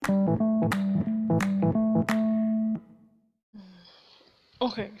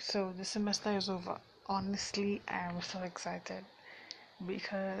Okay, so the semester is over. Honestly, I am so excited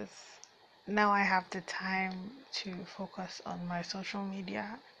because now I have the time to focus on my social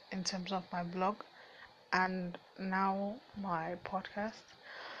media in terms of my blog and now my podcast.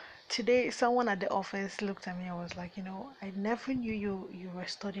 Today, someone at the office looked at me and was like, I never knew you were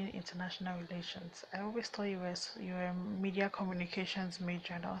studying international relations. I always thought you were a media communications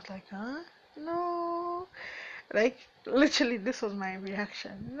major, and I was like, huh? No. Like literally, this was my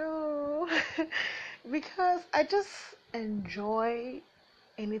reaction. No, because I just enjoy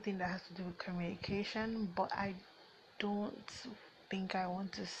anything that has to do with communication, but I don't think I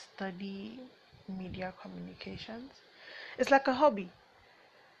want to study media communications. It's like a hobby.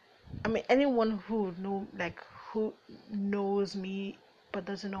 I mean, anyone who knows me but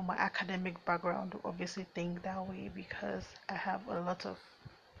doesn't know my academic background will obviously think that way because I have a lot of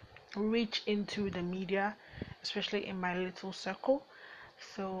reach into the media, especially in my little circle.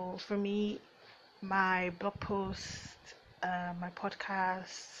 So for me, my blog post, my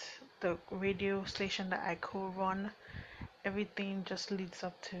podcast, the radio station that I co-run, everything just leads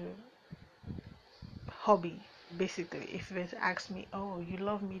up to hobby. Basically, if it asks me, "Oh, you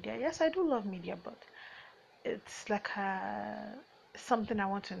love media?" Yes, I do love media, but it's like something I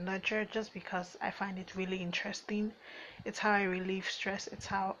want to nurture just because I find it really interesting. It's how I relieve stress, it's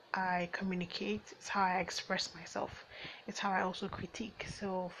how I communicate, it's how I express myself, it's how I also critique.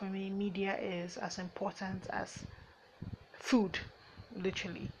 So for me, media is as important as food,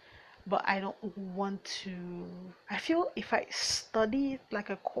 literally. But I don't want to. I feel if I study it like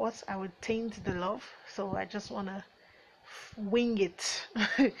a course, I would taint the love. So I just want to wing it.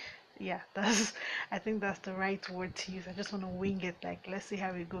 Yeah, that's I think that's the right word to use. I just want to wing it, like let's see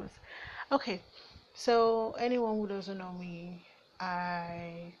how it goes. Okay, so anyone who doesn't know me,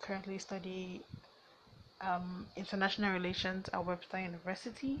 I currently study international relations at Webster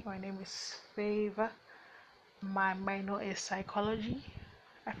University. My name is Favor. My minor is psychology.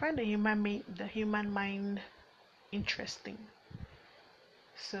 I find the human mind interesting.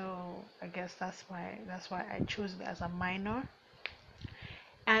 So I guess that's why I chose it as a minor.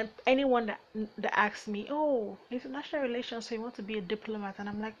 And anyone that asks me, "Oh, international relations, so you want to be a diplomat?" and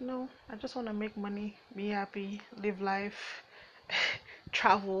I'm like, "No, I just want to make money, be happy, live life,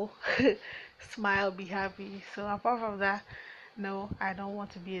 travel, smile, be happy." So apart from that, no, I don't want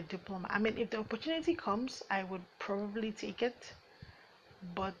to be a diplomat. I mean, if the opportunity comes, I would probably take it,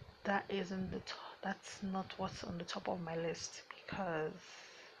 but that's not what's on the top of my list because,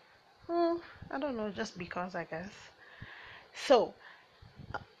 I don't know, just because I guess. So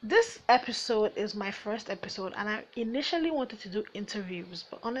this episode is my first episode, and I initially wanted to do interviews,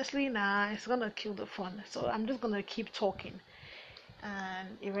 but honestly, nah, it's gonna kill the fun. So I'm just gonna keep talking,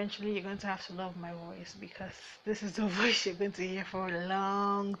 and eventually, you're going to have to love my voice because this is the voice you're going to hear for a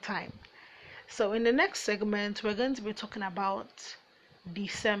long time. So, in the next segment, we're going to be talking about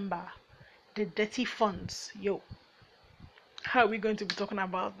December, the dirty funds. Yo, how are we going to be talking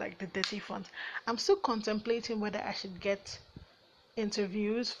about like the dirty funds? I'm still contemplating whether I should get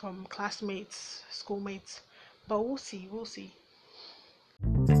interviews from classmates, schoolmates, but we'll see. We'll see.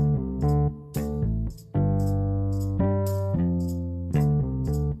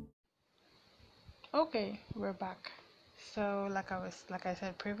 Okay, we're back. So, like I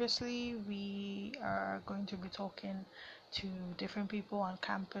said previously, we are going to be talking to different people on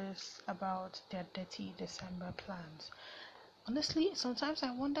campus about their dirty December plans. Honestly, sometimes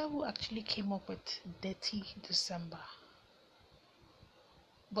I wonder who actually came up with dirty December.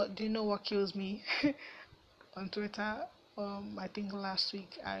 But do you know what kills me? On Twitter, I think last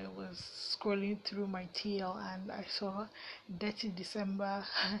week I was scrolling through my TL and I saw Dirty December,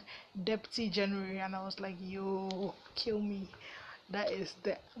 Deputy January, and I was like, yo, kill me. That is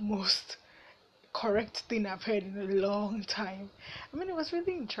the most correct thing I've heard in a long time. I mean, it was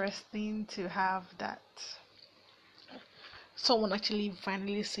really interesting to have that someone actually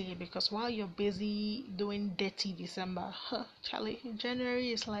finally say it because while you're busy doing Dirty December, Charlie,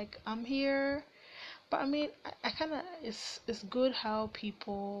 January is like, I'm here. But I mean, I kind of it's good how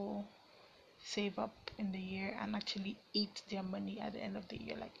people save up in the year and actually eat their money at the end of the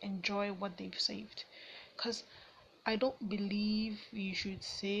year, like enjoy what they've saved. Cause I don't believe you should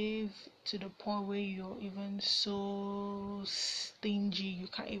save to the point where you're even so stingy you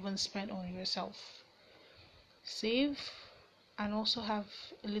can't even spend on yourself. Save and also have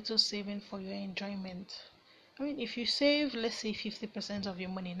a little saving for your enjoyment. I mean, if you save, let's say 50% of your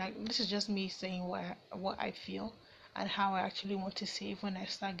money, now this is just me saying what I feel and how I actually want to save when I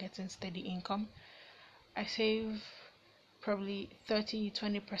start getting steady income. I save probably 30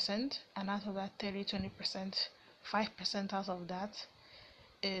 20%, and out of that 30 20%, 5% out of that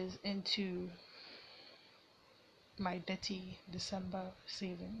is into my Detty December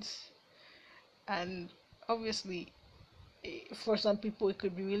savings. And obviously, for some people, it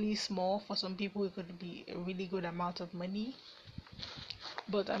could be really small. For some people, it could be a really good amount of money.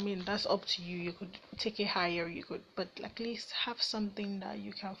 But I mean, that's up to you. You could take it higher, you could, but at least have something that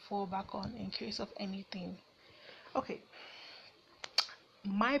you can fall back on in case of anything. Okay,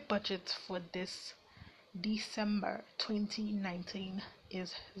 my budget for this December 2019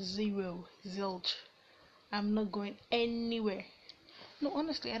 is zero, zilch. I'm not going anywhere. No,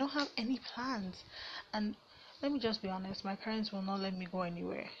 honestly, I don't have any plans. And let me just be honest, my parents will not let me go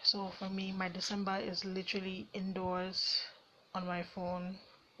anywhere. So for me, my December is literally indoors on my phone,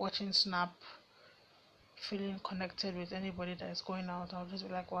 watching Snap, feeling connected with anybody that is going out. I'll just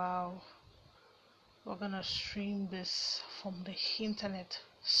be like, wow, we're gonna stream this from the internet.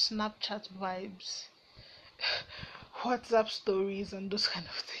 Snapchat vibes, WhatsApp stories, and those kind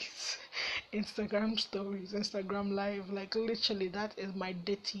of things. Instagram stories, Instagram live. Like, literally, that is my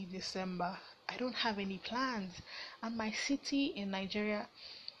dirty December. I don't have any plans. And my city in Nigeria,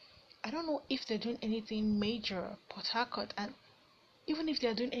 I don't know if they're doing anything major. Port Harcourt, and even if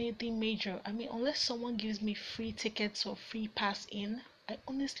they're doing anything major, I mean, unless someone gives me free tickets or free pass in, I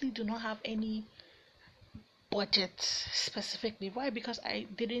honestly do not have any budget specifically. Why? Because I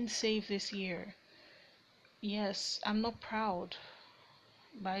didn't save this year. Yes, I'm not proud,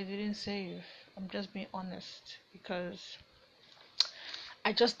 but I didn't save. I'm just being honest because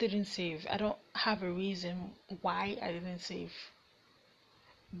I just didn't save. I don't have a reason why I didn't save.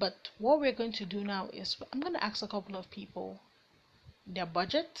 But what we're going to do now is I'm going to ask a couple of people their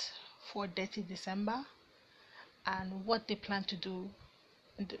budget for Dirty December and what they plan to do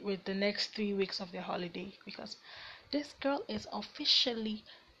with the next 3 weeks of their holiday, because this girl is officially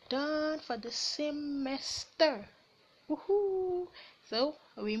done for the semester. Woohoo! So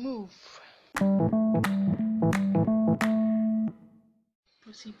we move.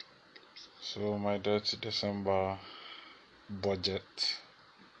 Proceed. So my Dirty December budget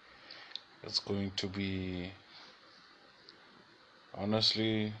is going to be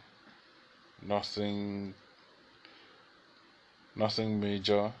honestly nothing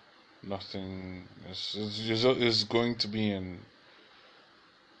major. Nothing is going to be in,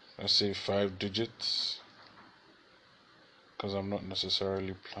 let's say, 5 digits, because I'm not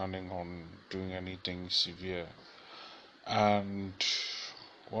necessarily planning on doing anything severe. And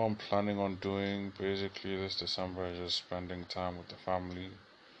what I'm planning on doing basically this December is just spending time with the family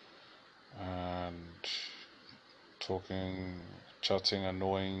and talking, chatting,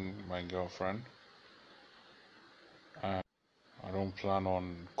 annoying my girlfriend. And I don't plan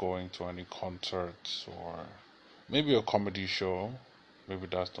on going to any concerts or maybe a comedy show. Maybe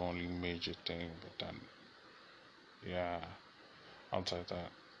that's the only major thing, but then, yeah, outside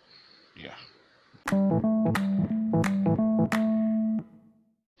that, yeah.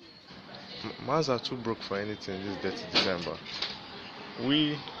 Mans are too broke for anything this dirty December.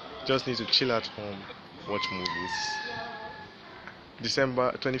 We just need to chill at home, watch movies.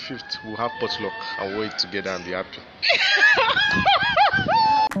 December 25th, we'll have potluck and we'll eat together and be happy.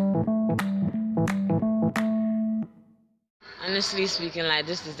 Honestly speaking, like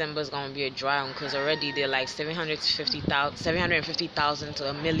this December is gonna be a dry one because already they're like 750,000 to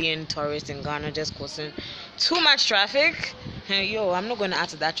a million tourists in Ghana just causing too much traffic. Yo, I'm not gonna add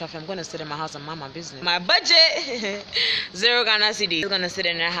to that traffic. I'm gonna sit in my house and mind my business. My budget, zero Ghana city. I'm gonna sit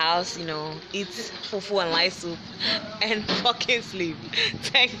in their house, eat fufu and light soup, and fucking sleep.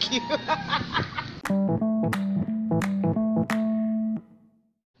 Thank you.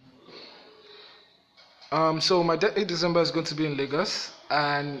 So my 8th December is going to be in Lagos,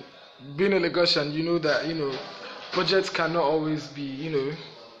 and being a Lagosian, you know that budgets cannot always be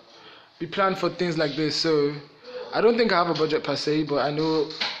planned for things like this. So I don't think I have a budget per se, but I know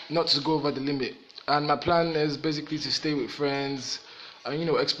not to go over the limit. And my plan is basically to stay with friends and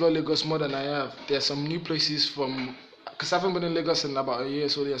explore Lagos more than I have. There's some new places because I haven't been in Lagos in about a year,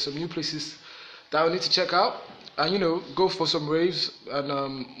 so there's some new places that I need to check out. And go for some raves.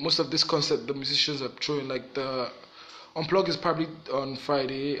 And most of this concept the musicians are throwing, like the Unplug is probably on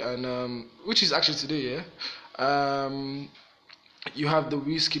Friday, and which is actually today, yeah. You have the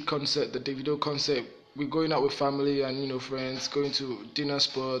Wizkid concert, the Davido concert. We're going out with family and friends, going to dinner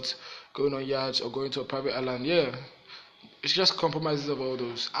spots, going on yachts, or going to a private island. Yeah, it's just compromises of all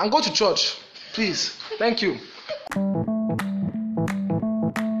those. And go to church, please. Thank you.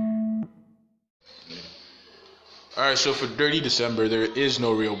 Alright, so for Dirty December, there is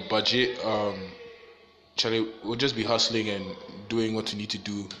no real budget. Charlie, we'll just be hustling and doing what we need to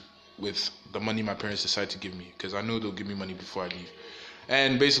do with the money my parents decide to give me, because I know they'll give me money before I leave.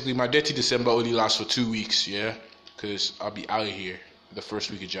 And basically, my Detty December only lasts for 2 weeks, yeah? Because I'll be out of here the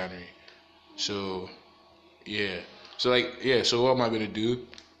first week of January. So, yeah. So what am I going to do?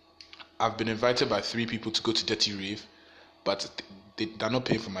 I've been invited by 3 people to go to Detty Rave, but they're not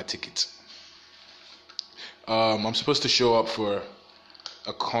paying for my tickets. I'm supposed to show up for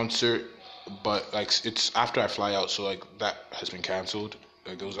a concert, but like it's after I fly out, so like that has been cancelled.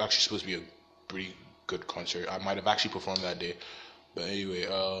 Like it was actually supposed to be a pretty good concert. I might have actually performed that day, but anyway,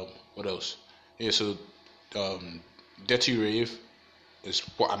 what else? Yeah, so Detty Rave is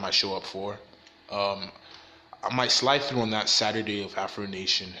what I might show up for. I might slide through on that Saturday of Afro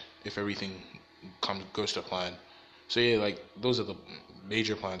Nation if everything goes to plan. So yeah, like those are the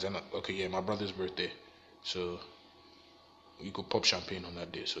major plans. And okay, yeah, my brother's birthday, so we could pop champagne on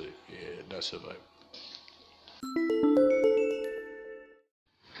that day. So yeah, that's the vibe.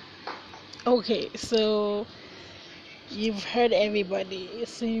 Okay, so you've heard everybody. It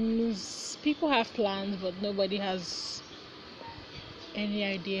seems people have plans, but nobody has any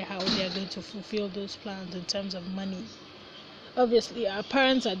idea how they are going to fulfill those plans in terms of money. Obviously, our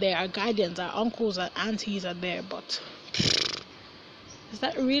parents are there, our guardians, our uncles, our aunties are there, but is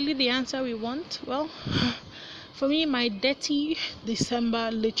that really the answer we want? Well, for me, my Detty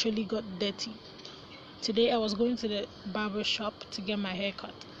December literally got dirty. Today, I was going to the barber shop to get my hair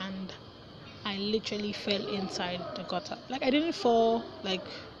cut, and I literally fell inside the gutter. Like, I didn't fall, like,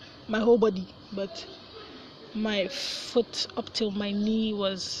 my whole body, but my foot up till my knee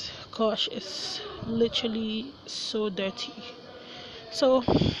was, gosh, it's literally so dirty. So,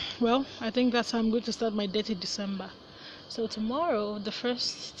 well, I think that's how I'm going to start my Detty December. So tomorrow, the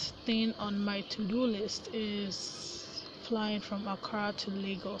first thing on my to-do list is flying from Accra to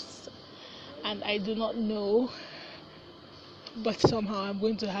Lagos. And I do not know, but somehow I'm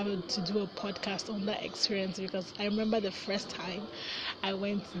going to have to do a podcast on that experience, because I remember the first time I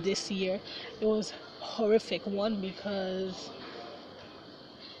went this year. It was horrific. One, because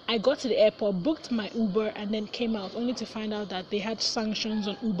I got to the airport, booked my Uber, and then came out only to find out that they had sanctions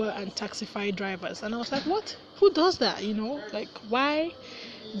on Uber and Taxify drivers. And I was like, what? Who does that? Like, why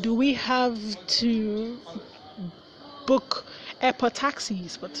do we have to book airport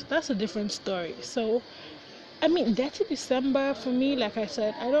taxis? But that's a different story. So, I mean, Dirty December for me, like I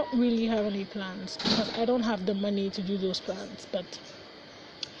said, I don't really have any plans because I don't have the money to do those plans. But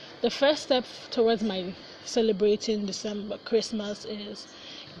the first step towards my celebrating December, Christmas, is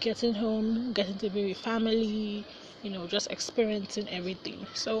getting home, getting to be with family, just experiencing everything.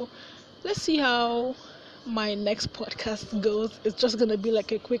 So let's see how my next podcast goes. It's just gonna be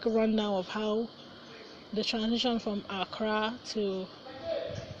like a quick rundown of how the transition from Accra to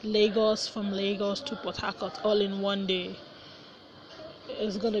Lagos, from Lagos to Port Harcourt, all in one day.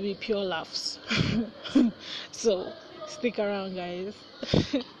 It's gonna be pure laughs. So stick around, guys.